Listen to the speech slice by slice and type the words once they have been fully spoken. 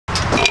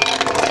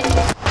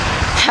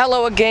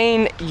Hello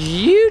again,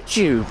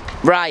 YouTube.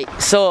 Right,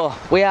 so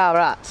we are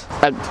at,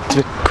 to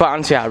be quite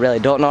honest with you, I really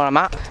don't know where I'm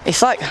at.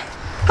 It's like,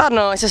 I don't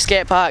know, it's a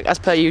skate park as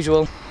per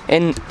usual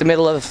in the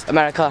middle of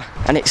America,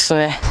 and it's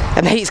sunny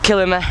and the heat's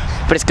killing me,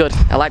 but it's good.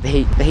 I like the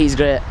heat's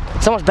great.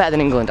 So much better than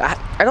England. I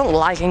don't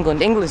like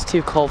England. England's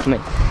too cold for me.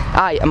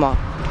 I am a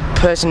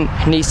person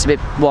who needs to be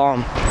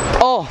warm.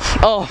 Oh,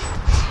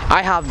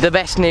 I have the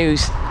best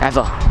news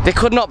ever. There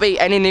could not be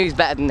any news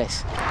better than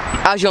this.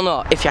 As you'll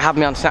know, if you have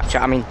me on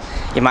Snapchat, I mean,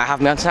 you might have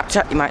me on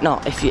Snapchat, you might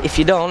not. If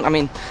you don't, I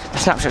mean, my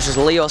Snapchat's just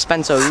Leo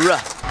Spencer.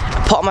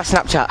 I put on my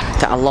Snapchat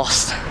that I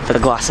lost for the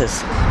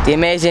glasses. The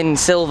amazing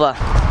silver,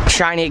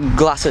 shiny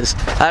glasses.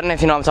 I don't know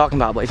if you know what I'm talking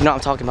about, but if you know what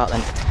I'm talking about,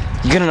 then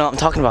you're gonna know what I'm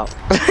talking about.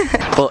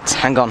 But,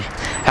 hang on.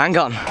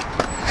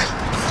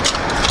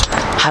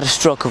 Had a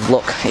stroke of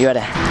luck. Are you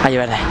ready? Are you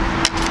ready?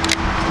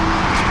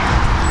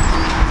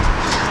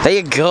 There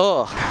you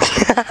go.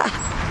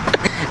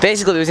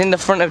 Basically, it was in the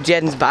front of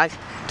Jaden's bag.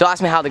 Don't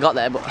ask me how they got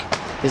there, but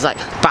it was like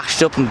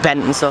bashed up and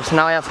bent and stuff. So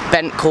now I have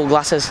bent, cool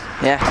glasses.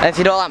 Yeah. And if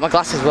you don't like my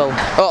glasses, well,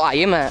 I don't like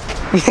you, mate.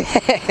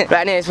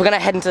 Right, anyways, we're gonna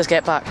head into the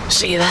skate park.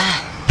 See you there.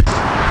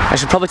 I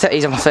should probably take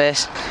these on my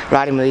face.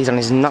 Riding with these on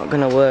is not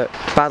gonna work.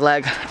 Bad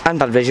leg and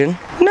bad vision.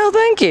 No,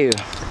 thank you.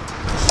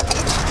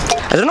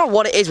 I don't know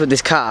what it is with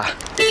this car,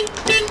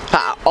 but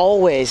I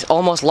always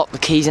almost lock the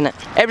keys in it.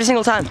 Every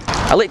single time.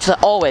 I literally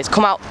always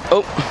come out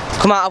of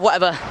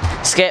whatever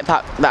skate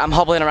park that I'm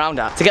hobbling around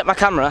at to get my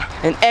camera,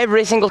 and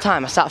every single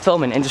time I start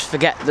filming and just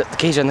forget that the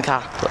keys are in the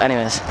car. But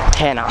anyways,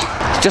 here now.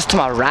 It's just to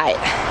my right.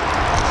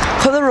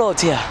 Look at the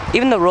roads here.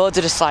 Even the roads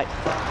are just like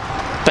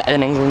better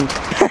than England.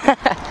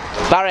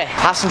 Barry,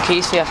 have some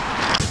keys for you.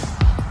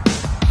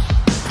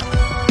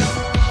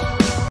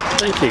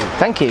 Thank you.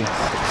 Thank you.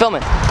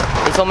 Filming.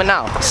 You filming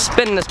now?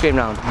 Spin the screen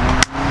round.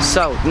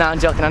 So, no, I'm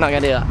joking, I'm not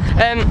gonna do that.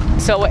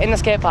 So we're in the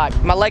skate park.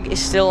 My leg is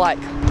still like,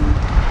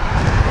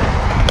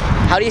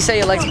 how do you say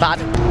your leg's bad?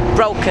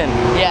 Broken,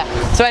 yeah.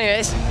 So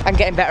anyways, I'm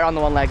getting better on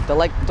the one leg. I'm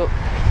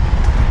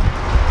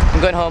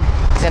going home.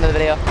 It's the end of the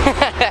video.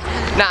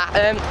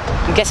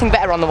 I'm getting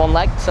better on the one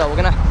leg, so we're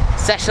gonna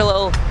sesh a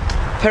little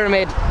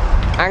pyramid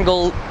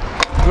angle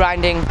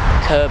grinding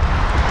curb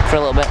for a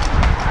little bit.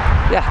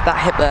 Yeah, that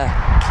hip there.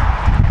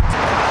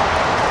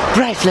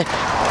 Right flip.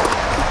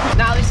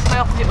 Now this is my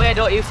opposite way,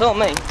 don't you film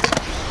me.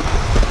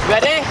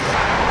 Ready?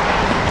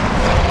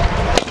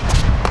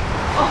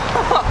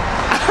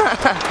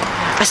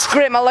 I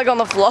scraped my leg on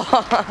the floor.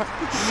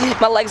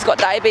 My leg's got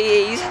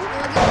diabetes.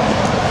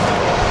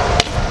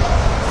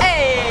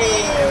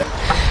 Hey!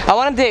 I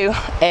want to do,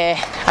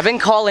 I've been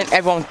calling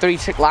everyone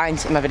 3-trick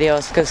lines in my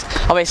videos because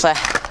obviously I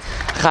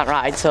can't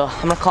ride, so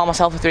I'm going to call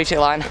myself a 3-trick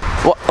line.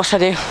 What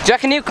should I do? Do you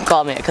reckon you can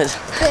call me it? Because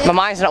my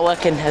mind's not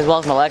working as well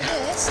as my leg.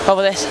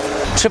 Over this.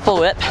 Triple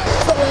whip.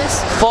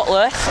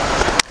 Footless.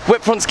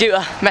 Whip front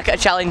scooter. Make it a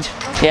challenge.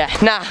 Yeah,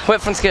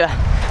 whip front scooter.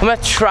 I'm going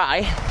to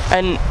try,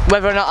 and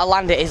whether or not I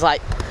land it is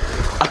like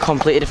a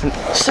completely different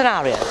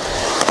scenario.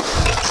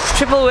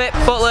 Triple whip,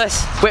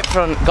 footless, whip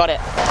front, got it.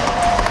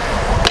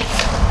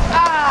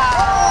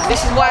 Ah,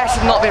 this is why I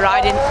should not be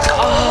riding.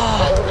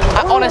 Oh,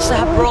 I honestly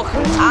have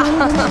broken.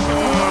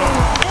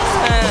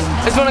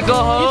 I just want to go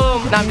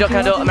home. No, I'm joking,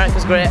 I don't.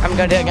 America's great. I'm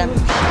going to do it again.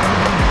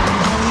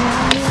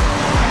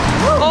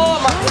 Oh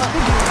my god.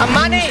 I'm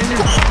Manny.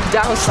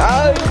 Down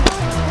south.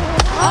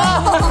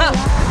 Oh.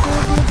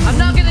 I'm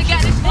not going to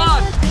get this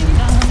one.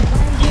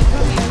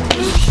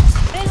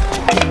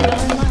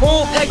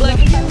 Oh, peg leg.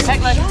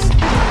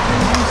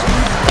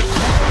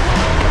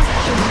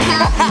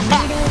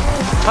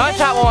 I'll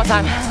try it one more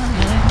time.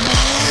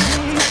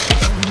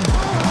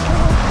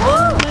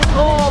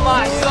 Oh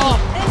my god.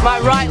 My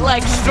right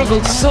leg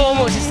struggled so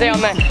much to stay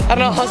on there. I don't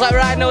know, I was like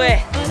riding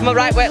away. My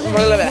right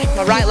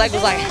leg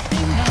was like,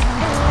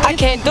 I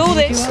can't do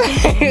this.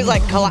 It was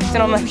like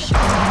collapsing on me.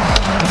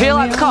 I feel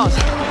like because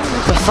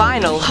the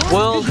final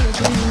World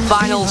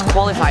Finals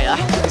qualifier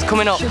is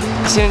coming up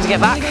as soon as I get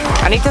back,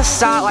 I need to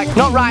start like,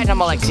 not riding on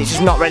my legs, it's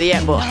just not ready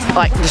yet, but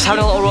like just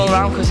having a little roll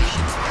around, because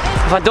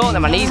if I don't,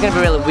 then my knee's going to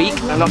be really weak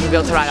and I'm not going to be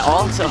able to ride at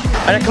all. So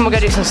I reckon we're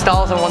going to do some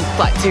stalls on one,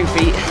 like 2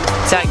 feet.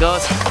 See how it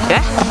goes.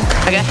 Yeah?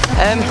 Okay.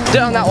 Do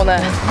it on that one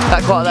there.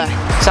 That quarter there.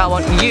 So I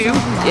want you,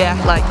 yeah,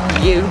 like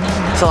you,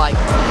 to like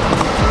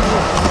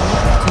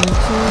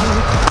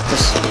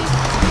just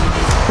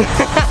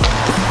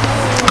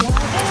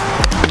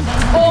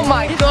oh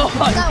my god!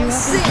 That was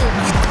sick!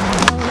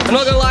 I'm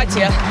not gonna lie to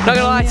you.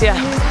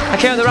 I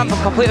came on the ramp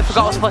and completely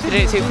forgot I was supposed to do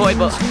it 240,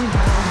 but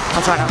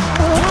I'll try now.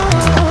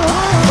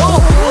 Oh!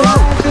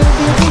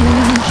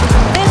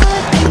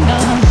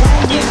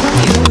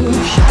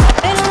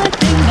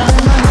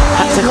 I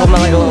had to tickle my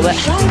leg a little bit.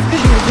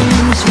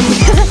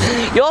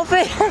 Your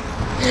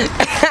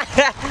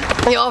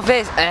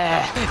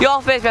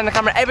face behind the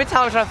camera. Every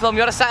time I'm trying to film,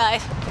 you're on the side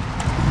like this.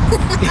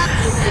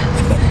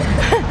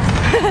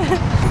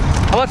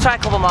 I want to try a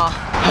couple more.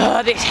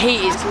 Oh, this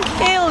heat is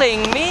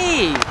killing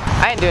me.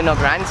 I ain't doing no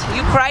grinds. Are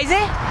you crazy?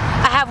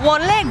 I have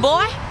one leg,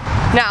 boy.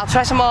 Now I'll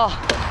try some more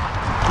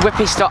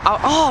whippy stuff. Oh,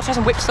 I'll try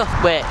some whip stuff.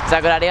 Wait, is that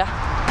a good idea?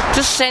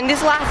 Just send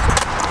this lad.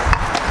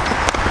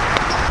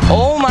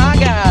 Oh my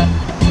god.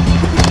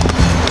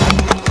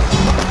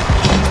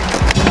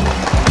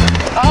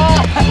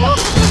 Oh.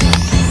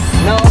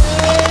 No. No.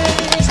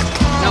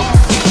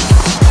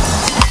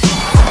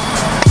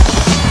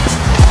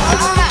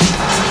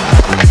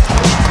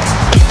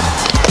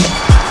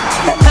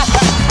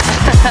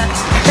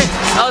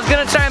 I was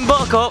gonna try and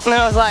buck up and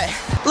I was like,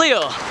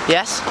 Leo,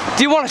 yes?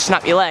 Do you want to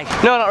snap your leg?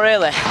 No, not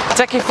really.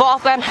 Take your foot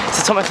off then.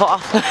 To take my foot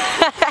off.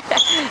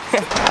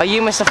 Oh,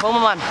 you Mr. Filmer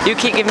man. You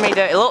keep giving me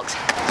dirty looks.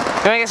 You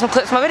wanna get some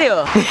clips of my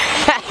video?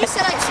 You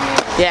said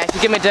Yeah, if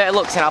you give me dirty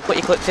looks then I'll put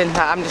your clips in.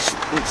 I'm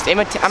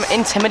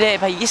intimidated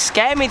by you. You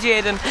scare me,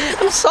 Jaden.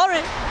 I'm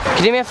sorry. Can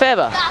you do me a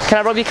favour? Can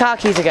I rub your car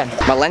keys again?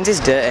 My lens is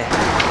dirty.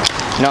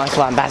 Nice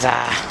one,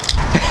 bazaar.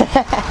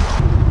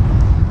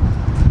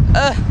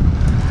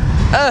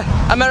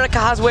 America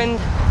has wind.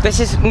 This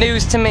is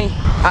news to me.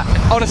 I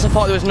honestly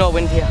thought there was no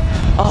wind here.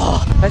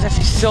 Oh, that's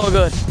actually so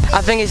good.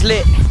 I think it's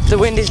lit. The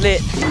wind is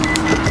lit.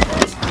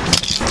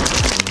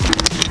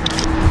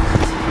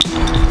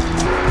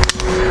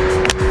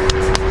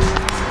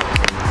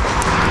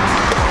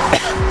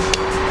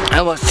 I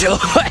almost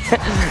choked.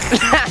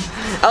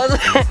 I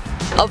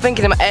was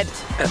thinking in my head.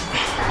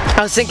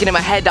 I was thinking in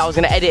my head that I was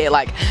gonna edit it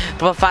like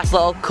proper fast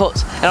little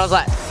cuts, and I was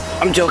like,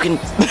 I'm joking.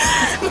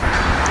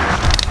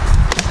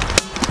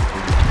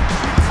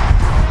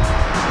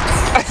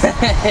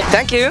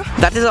 Thank you.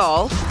 That is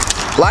all.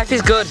 Life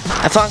is good.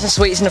 I found some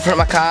sweets in the front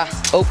of my car.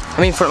 Oh, I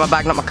mean in front of my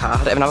bag, not my car. I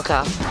don't even have a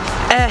car.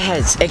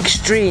 Airheads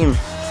Extreme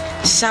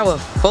Sour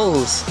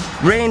Fulls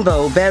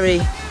Rainbow Berry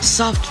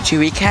Soft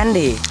Chewy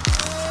Candy.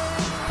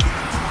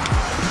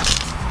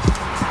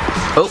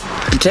 Oh,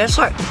 it tastes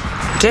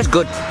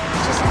good.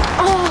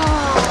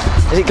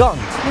 Oh. Is it gone?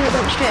 No, it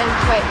went straight in.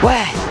 Wait.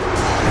 Where?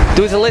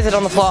 There was a lizard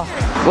on the floor.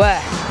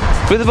 Where?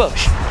 Through the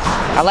bush.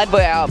 I led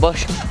by it out of the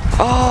bush.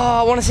 Oh,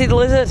 I want to see the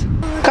lizard.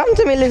 Come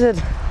to me,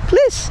 lizard.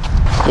 Please.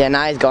 Yeah,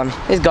 nah, he's gone.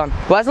 He's gone.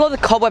 Well, there's a lot of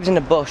cobwebs in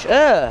the bush. Look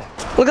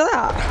at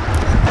that.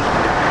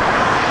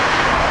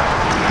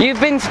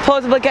 You've been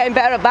supposedly getting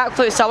better at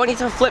backflips, so I want you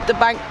to flip the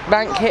bank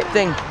hip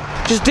thing.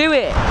 Just do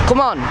it. Come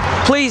on.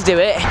 Please do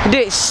it. You do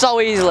it so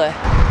easily.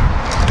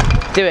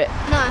 Do it.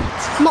 No,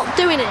 I'm not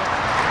doing it.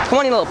 Come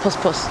on, you little puss.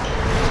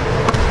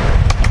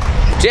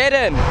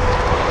 Jaden.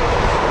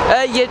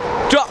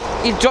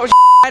 You dropped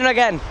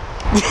again.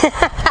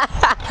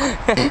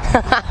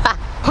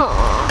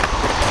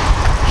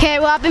 Okay,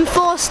 well I've been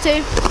forced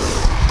to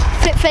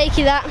flip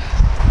fakey that.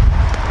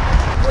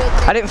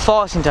 I didn't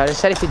force him to, I just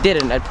said if he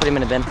didn't, I'd put him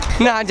in a bin.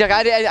 No, I'm joking,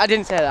 I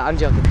didn't say that, I'm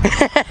joking.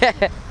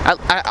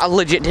 I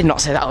legit did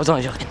not say that, I was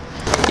only joking.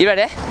 You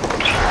ready?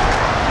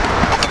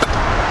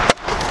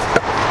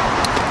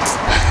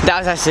 That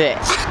was actually it.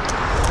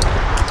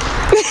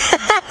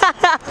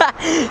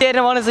 Yeah,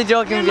 I'm honestly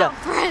joking with you.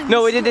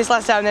 No, we did this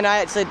last time, then I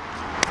actually...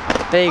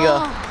 There you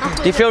go.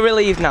 Do you feel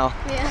relieved now?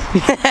 Yeah.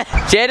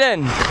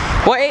 Jaden,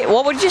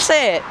 what would you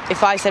say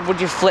if I said,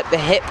 would you flip the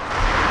hip?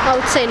 I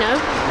would say no.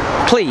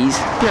 Please?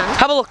 No.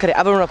 Have a look at it,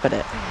 have a rub at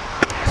it.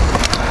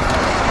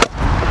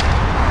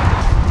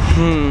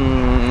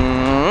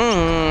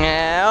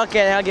 Yeah,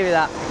 okay, I'll give you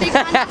that.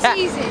 That's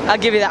easy. I'll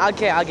give you that,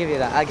 okay, I'll give you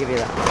that. That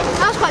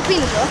was quite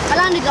clean as well. I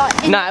landed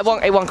like in... Nah,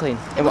 it won't clean.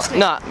 It won't.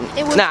 No.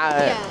 It was, No.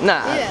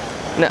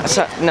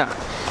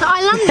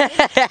 I landed.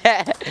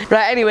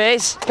 Right,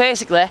 anyways,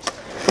 basically,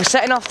 we're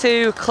setting off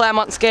to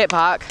Claremont Skate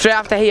Park straight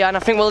after here, and I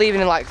think we're leaving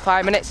in like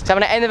 5 minutes. So I'm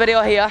gonna end the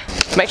video here.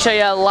 Make sure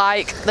you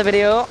like the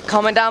video,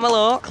 comment down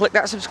below, click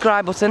that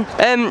subscribe button.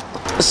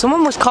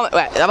 Someone was commenting,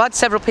 I've had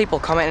several people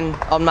commenting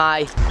on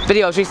my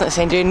videos recently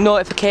saying doing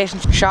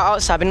notifications, shout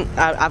outs, so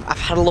I've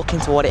had a look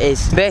into what it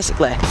is.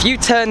 Basically, if you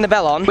turn the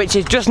bell on, which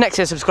is just next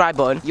to the subscribe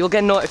button, you'll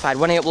get notified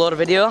when I upload a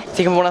video. So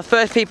you can be one of the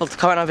first people to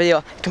comment on a video.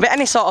 It can be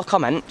any sort of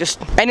comment,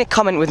 just any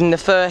comment within the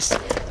first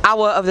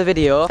hour of the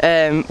video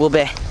will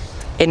be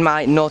in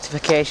my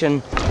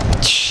notification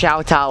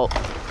shout out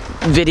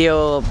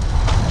video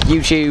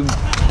YouTube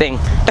thing.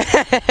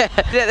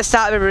 At the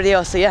start of the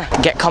video, so yeah,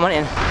 get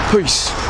commenting. Peace.